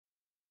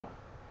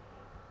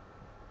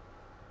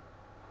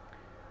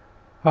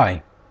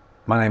Hi,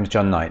 my name is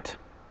John Knight.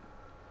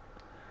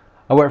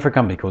 I work for a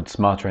company called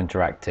Smarter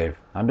Interactive.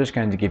 I'm just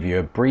going to give you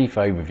a brief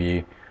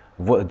overview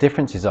of what the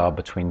differences are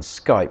between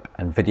Skype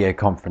and video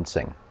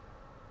conferencing.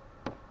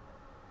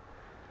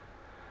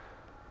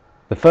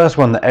 The first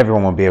one that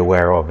everyone will be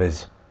aware of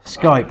is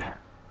Skype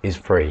is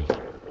free,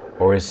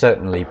 or is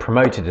certainly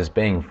promoted as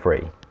being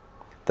free.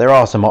 There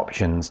are some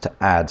options to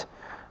add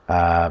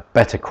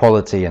better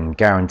quality and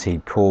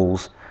guaranteed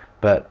calls,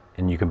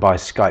 and you can buy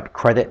Skype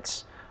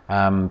credits,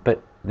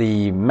 but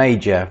the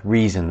major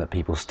reason that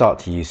people start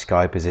to use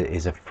Skype is it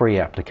is a free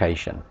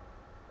application.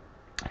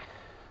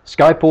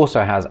 Skype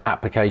also has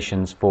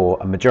applications for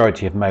a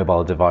majority of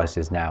mobile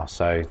devices now,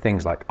 so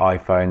things like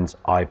iPhones,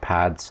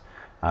 iPads,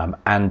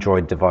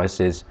 Android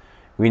devices.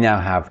 We now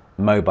have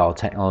mobile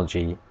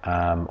technology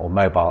or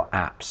mobile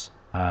apps,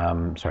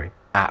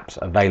 apps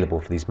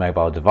available for these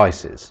mobile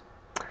devices.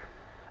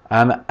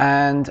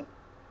 And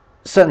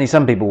certainly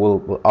some people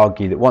will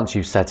argue that once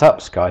you've set up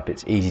Skype,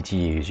 it's easy to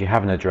use. You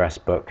have an address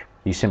book,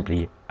 you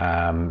simply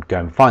go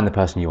and find the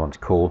person you want to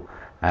call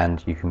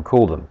and you can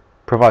call them,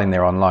 providing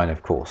they're online,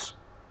 of course.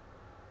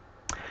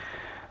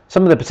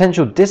 Some of the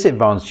potential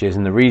disadvantages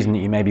and the reason that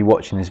you may be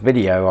watching this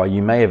video are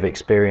you may have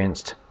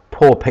experienced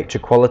poor picture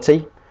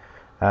quality.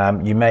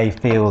 You may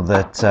feel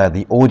that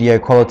the audio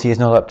quality is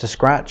not up to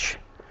scratch.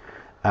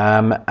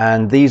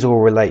 And these all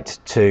relate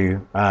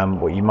to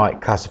what you might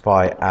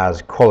classify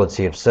as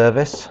quality of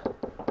service.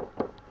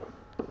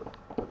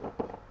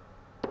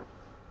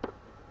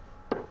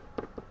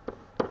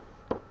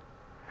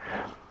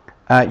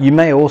 You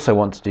may also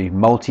want to do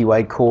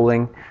multi-way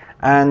calling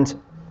and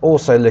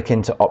also look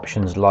into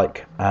options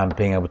like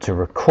being able to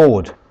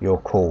record your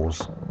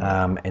calls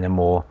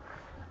in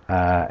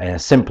a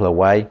simpler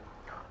way,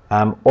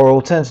 or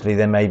alternatively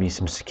there may be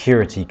some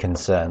security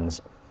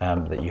concerns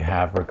that you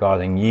have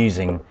regarding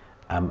using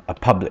a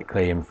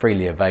publicly and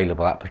freely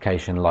available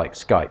application like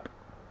Skype.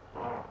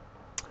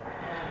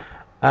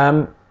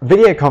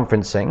 Video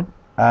conferencing,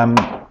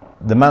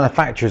 the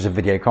manufacturers of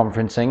video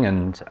conferencing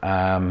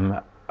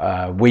and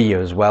we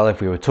as well,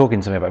 if we were talking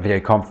to something about video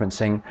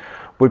conferencing,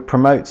 would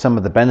promote some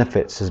of the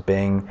benefits as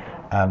being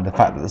the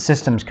fact that the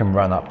systems can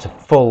run up to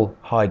full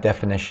high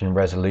definition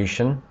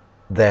resolution,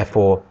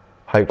 therefore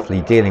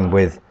hopefully dealing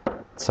with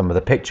some of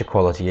the picture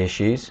quality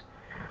issues.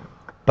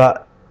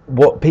 But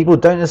what people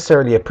don't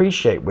necessarily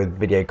appreciate with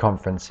video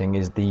conferencing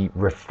is the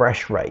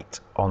refresh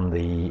rate on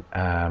the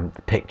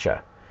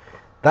picture.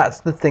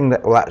 That's the thing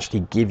that will actually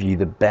give you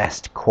the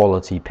best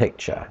quality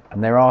picture.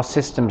 And there are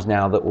systems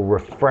now that will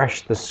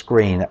refresh the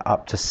screen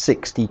up to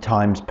 60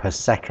 times per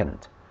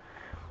second.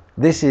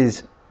 This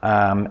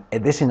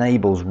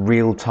enables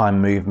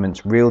real-time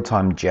movements,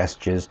 real-time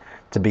gestures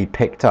to be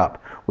picked up,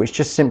 which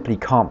just simply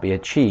can't be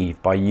achieved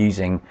by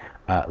using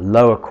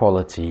lower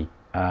quality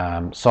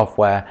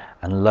software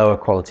and lower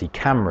quality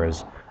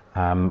cameras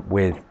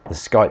with the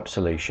Skype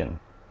solution.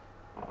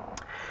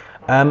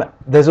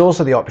 There's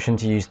also the option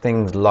to use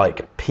things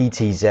like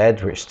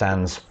PTZ, which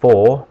stands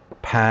for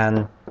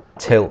pan,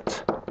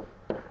 tilt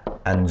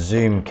and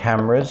zoom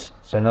cameras.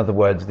 So in other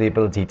words, the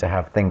ability to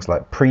have things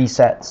like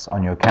presets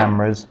on your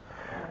cameras,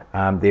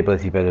 the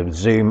ability to be able to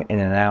zoom in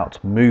and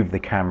out, move the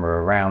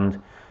camera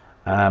around.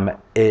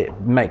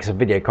 It makes a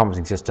video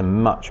conferencing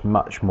system much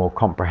more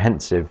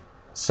comprehensive,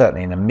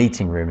 certainly in a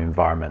meeting room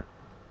environment.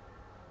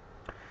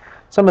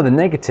 Some of the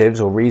negatives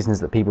or reasons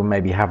that people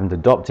maybe haven't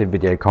adopted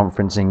video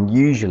conferencing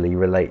usually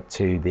relate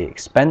to the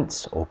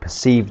expense or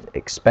perceived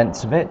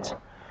expense of it,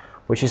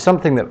 which is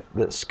something that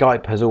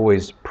Skype has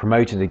always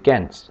promoted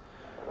against.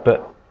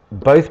 But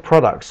both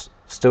products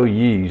still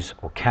use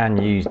or can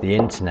use the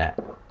internet,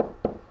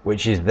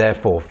 which is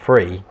therefore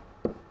free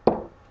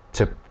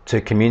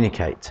to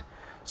communicate.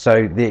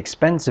 So the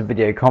expense of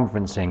video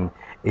conferencing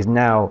is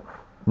now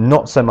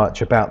not so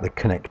much about the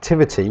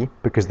connectivity,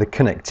 because the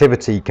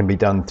connectivity can be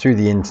done through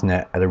the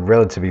internet at a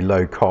relatively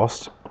low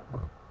cost.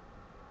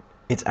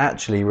 It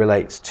actually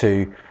relates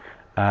to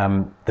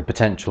the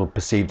potential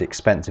perceived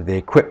expense of the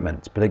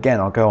equipment. But again,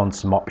 I'll go on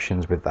some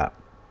options with that.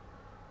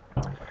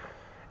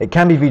 It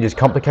can be viewed as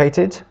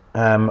complicated,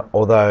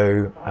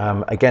 although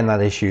again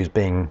that issue is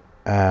being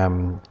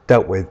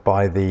dealt with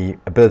by the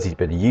ability to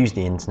be able to use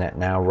the internet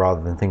now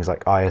rather than things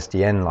like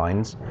ISDN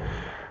lines.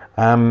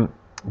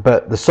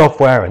 But the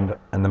software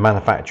and the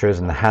manufacturers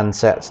and the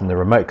handsets and the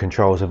remote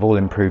controls have all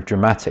improved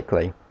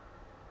dramatically.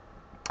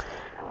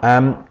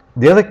 The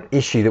other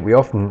issue that we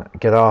often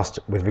get asked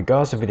with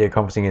regards to video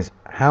conferencing is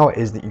how it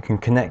is that you can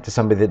connect to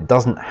somebody that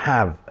doesn't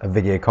have a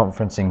video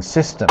conferencing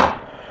system,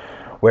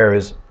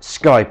 whereas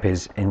Skype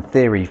is in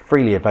theory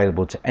freely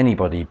available to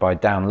anybody by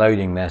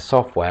downloading their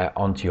software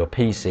onto your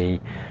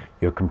PC,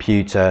 your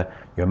computer,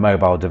 your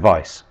mobile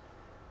device.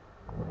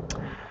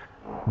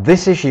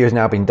 This issue has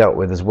now been dealt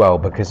with as well,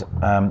 because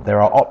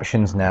there are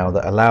options now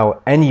that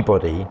allow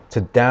anybody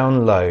to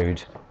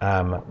download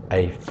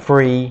a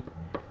free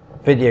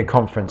video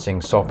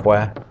conferencing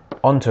software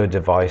onto a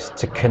device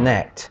to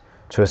connect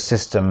to a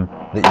system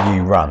that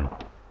you run.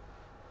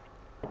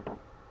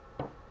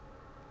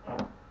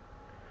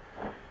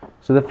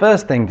 So the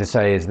first thing to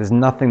say is there's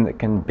nothing that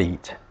can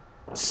beat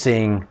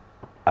seeing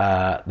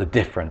the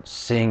difference,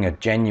 seeing a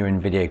genuine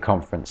video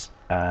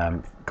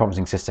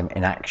conferencing system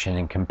in action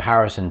in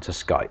comparison to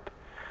Skype.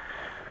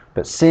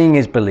 But seeing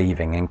is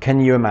believing, and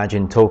can you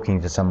imagine talking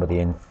to somebody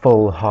in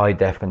full high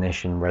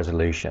definition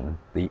resolution?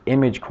 The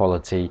image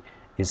quality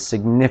is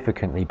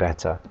significantly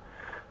better.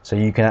 So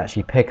you can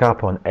actually pick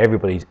up on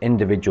everybody's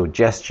individual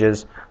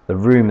gestures, the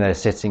room they're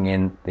sitting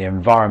in, the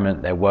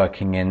environment they're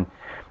working in,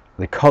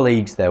 the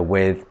colleagues they're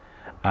with,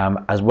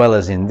 as well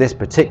as in this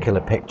particular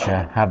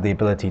picture have the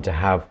ability to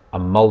have a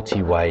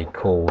multi-way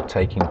call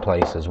taking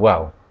place as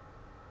well.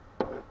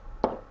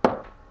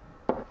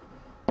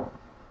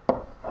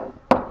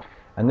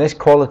 And this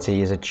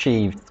quality is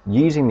achieved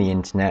using the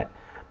internet,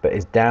 but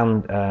is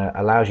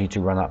allows you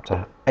to run up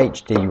to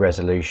HD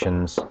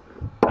resolutions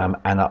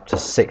and up to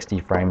 60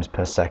 frames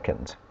per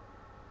second.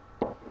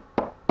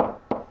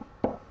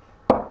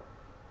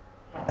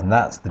 And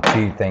that's the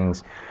two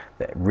things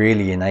that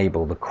really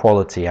enable the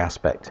quality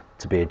aspect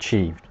to be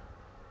achieved.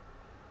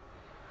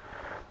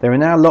 There are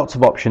now lots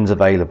of options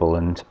available,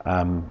 and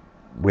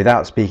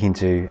without speaking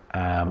to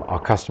our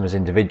customers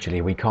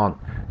individually, we can't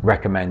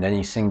recommend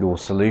any single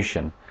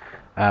solution.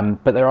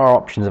 But there are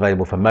options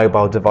available for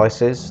mobile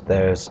devices.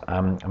 There's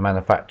a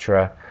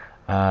manufacturer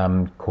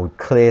called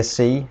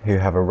Clearsea who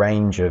have a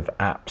range of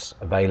apps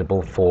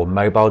available for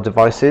mobile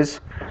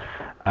devices.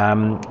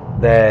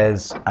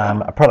 There's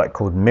a product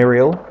called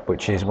Mirrial,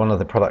 which is one of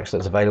the products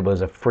that's available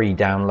as a free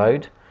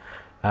download.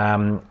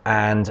 And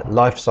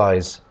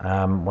Lifesize,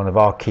 one of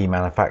our key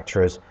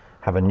manufacturers,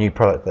 have a new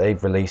product that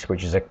they've released,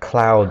 which is a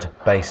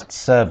cloud-based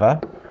server.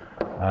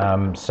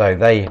 So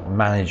they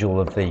manage all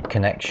of the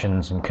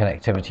connections and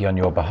connectivity on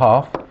your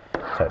behalf.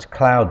 So it's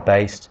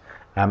cloud-based,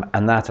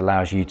 and that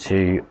allows you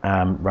to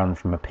run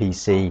from a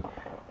PC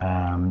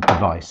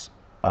device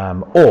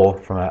or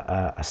from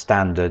a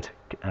standard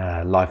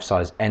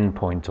life-size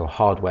endpoint or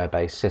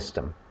hardware-based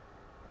system.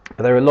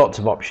 But there are lots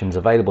of options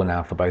available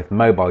now for both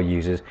mobile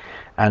users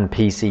and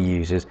PC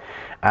users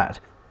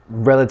at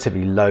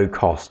relatively low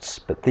costs,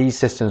 but these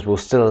systems will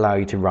still allow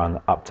you to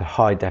run up to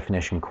high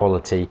definition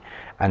quality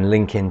and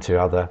link into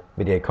other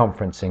video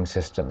conferencing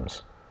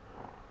systems.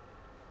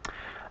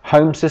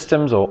 Home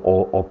systems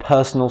or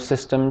personal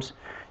systems,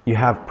 you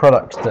have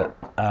products that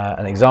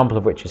an example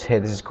of which is here.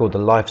 This is called the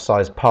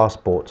Lifesize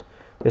Passport.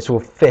 This will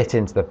fit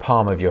into the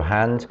palm of your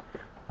hand,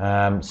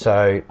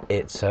 so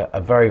it's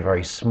a very,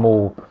 very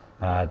small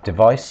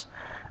device.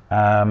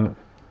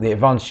 The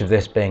advantage of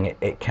this being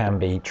it can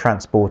be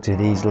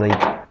transported easily,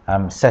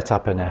 set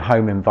up in a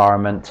home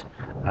environment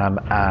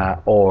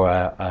or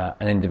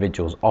an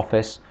individual's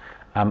office,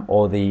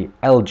 or the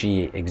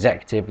LG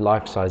Executive,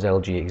 Lifesize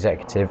LG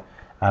Executive,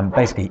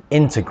 basically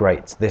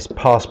integrates this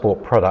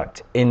passport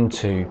product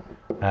into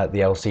the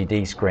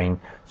LCD screen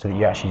so that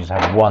you actually just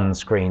have one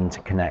screen to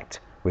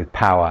connect with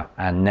power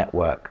and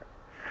network.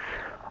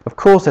 Of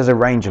course, there's a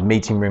range of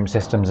meeting room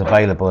systems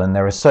available, and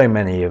there are so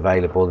many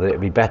available that it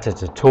would be better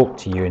to talk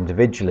to you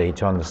individually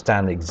to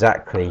understand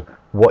exactly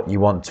what you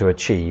want to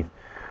achieve.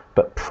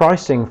 But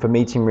pricing for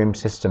meeting room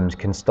systems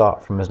can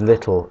start from as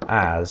little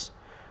as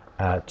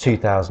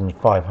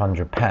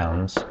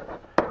 £2,500.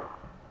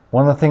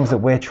 One of the things that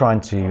we're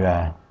trying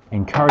to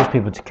encourage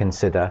people to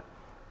consider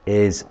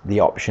is the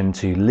option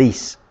to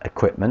lease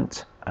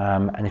equipment,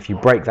 and if you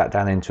break that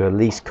down into a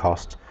lease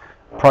cost,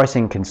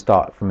 pricing can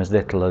start from as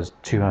little as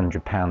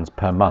 £200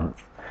 per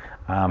month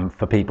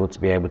for people to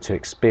be able to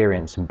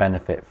experience and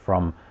benefit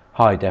from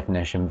high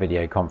definition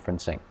video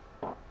conferencing.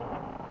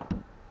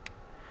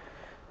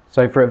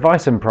 So for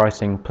advice and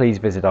pricing, please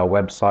visit our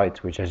website,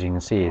 which as you can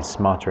see is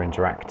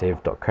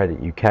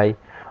smarterinteractive.co.uk,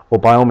 or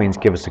by all means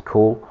give us a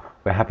call.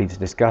 We're happy to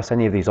discuss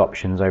any of these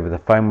options over the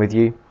phone with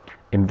you,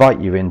 invite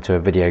you into a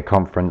video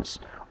conference,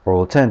 or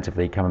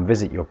alternatively come and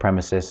visit your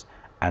premises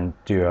and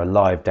do a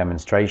live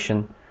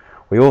demonstration.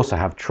 We also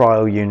have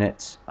trial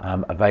units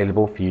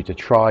available for you to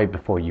try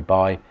before you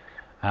buy.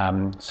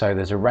 So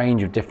there's a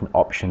range of different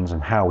options on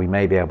how we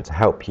may be able to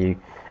help you,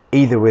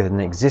 either with an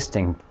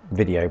existing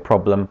video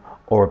problem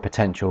or a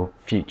potential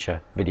future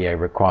video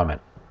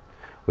requirement.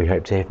 We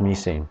hope to hear from you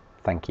soon.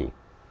 Thank you.